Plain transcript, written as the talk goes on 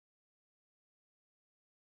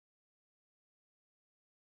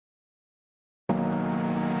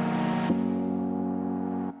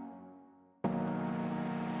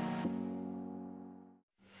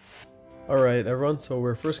Alright everyone, so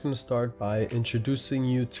we're first going to start by introducing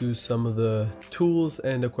you to some of the tools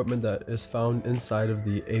and equipment that is found inside of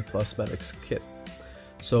the A+ Medics kit.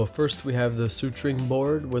 So first we have the suturing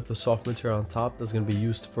board with the soft material on top that's going to be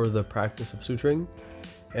used for the practice of suturing.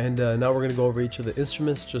 And now we're going to go over each of the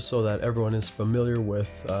instruments just so that everyone is familiar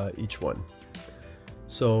with each one.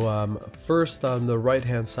 So first on the right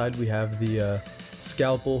hand side we have the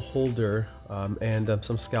scalpel holder and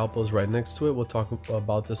some scalpels right next to it. We'll talk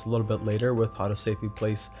about this a little bit later with how to safely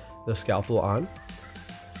place the scalpel on.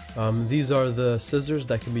 These are the scissors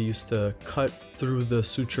that can be used to cut through the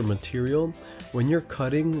suture material. When you're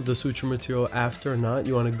cutting the suture material after a knot,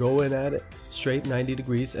 you want to go in at it straight 90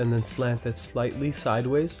 degrees and then slant it slightly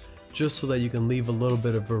sideways just so that you can leave a little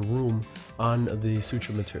bit of a room on the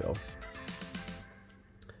suture material.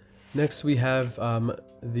 Next we have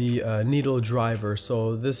the needle driver.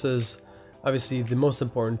 So this is obviously the most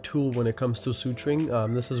important tool when it comes to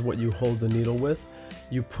suturing. This is what you hold the needle with.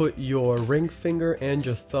 You put your ring finger and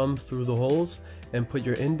your thumb through the holes and put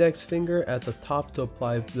your index finger at the top to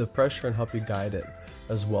apply the pressure and help you guide it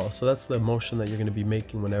as well. So that's the motion that you're going to be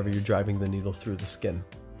making whenever you're driving the needle through the skin.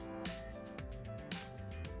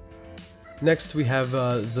 Next we have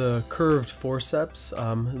the curved forceps.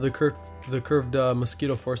 The curved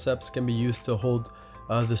mosquito forceps can be used to hold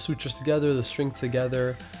the sutures together, the strings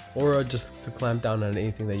together, or just to clamp down on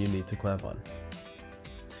anything that you need to clamp on.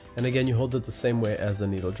 And again, you hold it the same way as the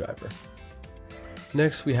needle driver.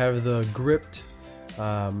 Next we have the gripped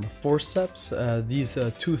forceps. These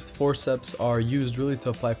toothed forceps are used really to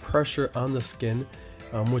apply pressure on the skin,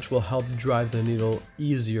 which will help drive the needle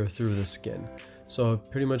easier through the skin. So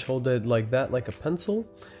pretty much hold it like that, like a pencil,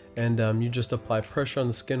 and you just apply pressure on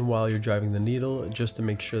the skin while you're driving the needle just to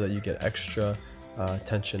make sure that you get extra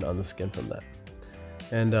tension on the skin from that.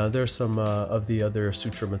 And there's some of the other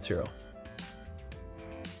suture material.